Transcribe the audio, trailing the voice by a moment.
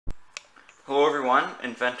Hello everyone,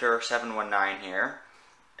 Inventor719 here,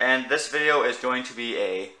 and this video is going to be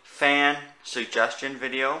a fan suggestion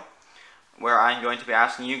video where I'm going to be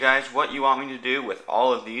asking you guys what you want me to do with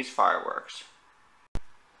all of these fireworks.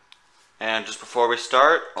 And just before we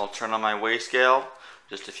start, I'll turn on my weigh scale,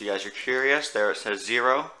 just if you guys are curious. There it says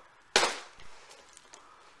 0.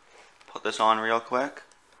 Put this on real quick.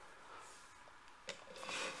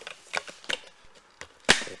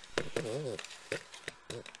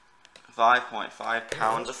 .5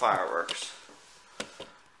 pounds of fireworks.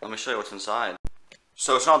 Let me show you what's inside.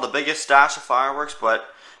 So it's not the biggest stash of fireworks,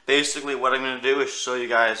 but basically what I'm going to do is show you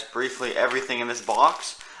guys briefly everything in this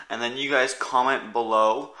box, and then you guys comment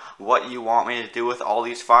below what you want me to do with all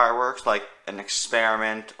these fireworks, like an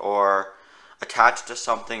experiment or attach it to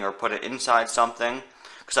something or put it inside something,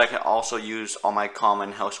 because I can also use all my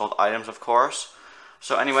common household items, of course.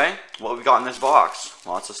 So anyway, what we got in this box?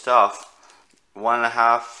 Lots of stuff.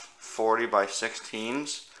 1.5 40 by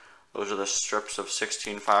 16s. Those are the strips of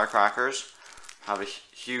 16 firecrackers. Have a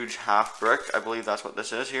huge half brick, I believe that's what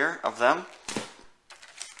this is here, of them.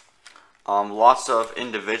 Lots of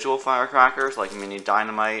individual firecrackers like mini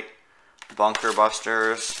dynamite, bunker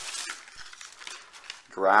busters,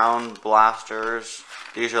 ground blasters.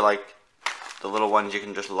 These are like the little ones you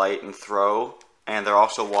can just light and throw, and they're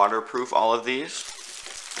also waterproof, all of these.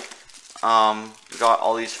 We got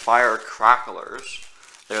all these fire cracklers.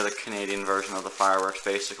 They're the Canadian version of the fireworks,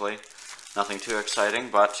 basically. Nothing too exciting,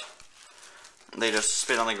 but they just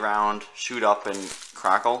spin on the ground, shoot up, and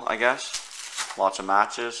crackle, I guess. Lots of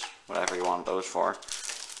matches, whatever you want those for.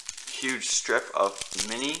 Huge strip of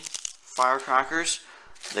mini firecrackers.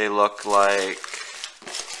 They look like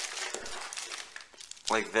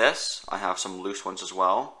this. I have some loose ones as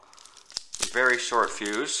well. Very short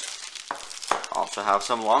fuse. Also have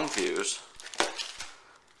some long fuse.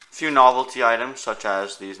 A few novelty items such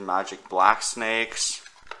as these magic black snakes,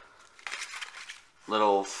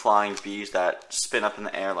 little flying bees that spin up in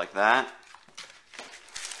the air like that.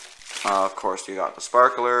 Of course you got the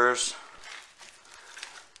sparklers,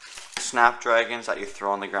 snapdragons that you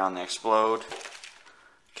throw on the ground and they explode,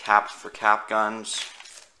 caps for cap guns,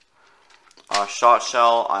 shot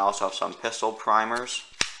shell. I also have some pistol primers.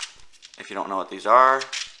 If you don't know what these are,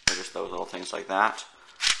 they're just those little things like that,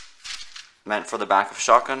 meant for the back of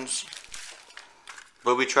shotguns.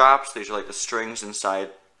 Booby traps. These are like the strings inside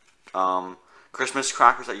Christmas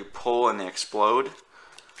crackers that you pull and they explode.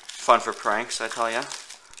 Fun for pranks, I tell ya.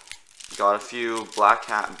 Got a few Black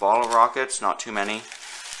Hat bottle rockets, not too many.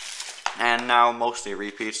 And now mostly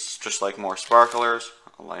repeats, just like more sparklers.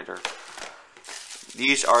 A lighter.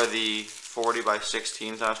 These are the 40 by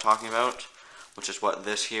 16s I was talking about, which is what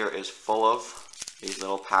this here is full of. These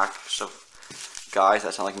little packs of guys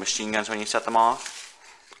that sound like machine guns when you set them off.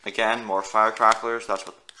 Again, more firecracklers. That's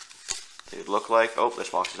what they look like. Oh, this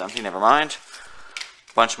box is empty. Never mind.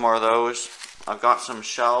 Bunch more of those. I've got some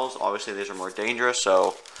shells. Obviously, these are more dangerous,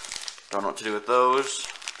 so don't know what to do with those.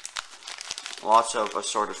 Lots of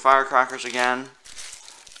assorted firecrackers again.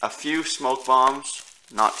 A few smoke bombs.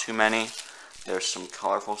 Not too many. There's some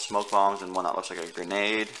colorful smoke bombs and one that looks like a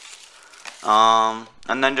grenade. And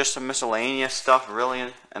then just some miscellaneous stuff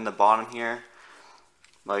really in the bottom here.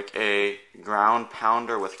 Like a ground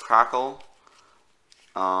pounder with crackle.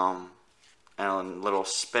 And a little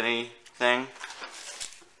spinny thing.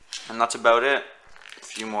 And that's about it. A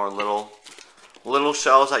few more little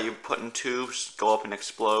shells that you put in tubes, go up and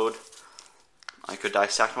explode. I could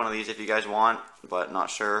dissect one of these if you guys want, but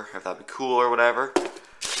not sure if that'd be cool or whatever.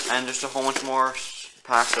 And just a whole bunch more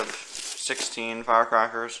packs of 16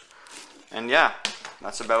 firecrackers. And yeah,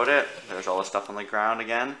 that's about it. There's all the stuff on the ground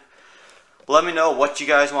again. Let me know what you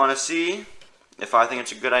guys want to see. If I think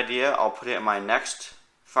it's a good idea, I'll put it in my next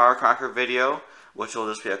firecracker video, which will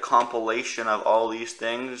just be a compilation of all these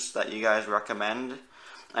things that you guys recommend.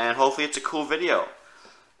 And hopefully it's a cool video.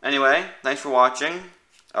 Anyway, thanks for watching.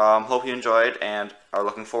 Hope you enjoyed and are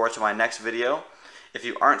looking forward to my next video. If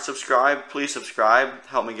you aren't subscribed, please subscribe.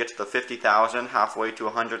 Help me get to the 50,000, halfway to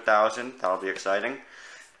 100,000. That'll be exciting.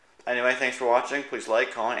 Anyway, thanks for watching. Please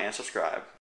like, comment, and subscribe.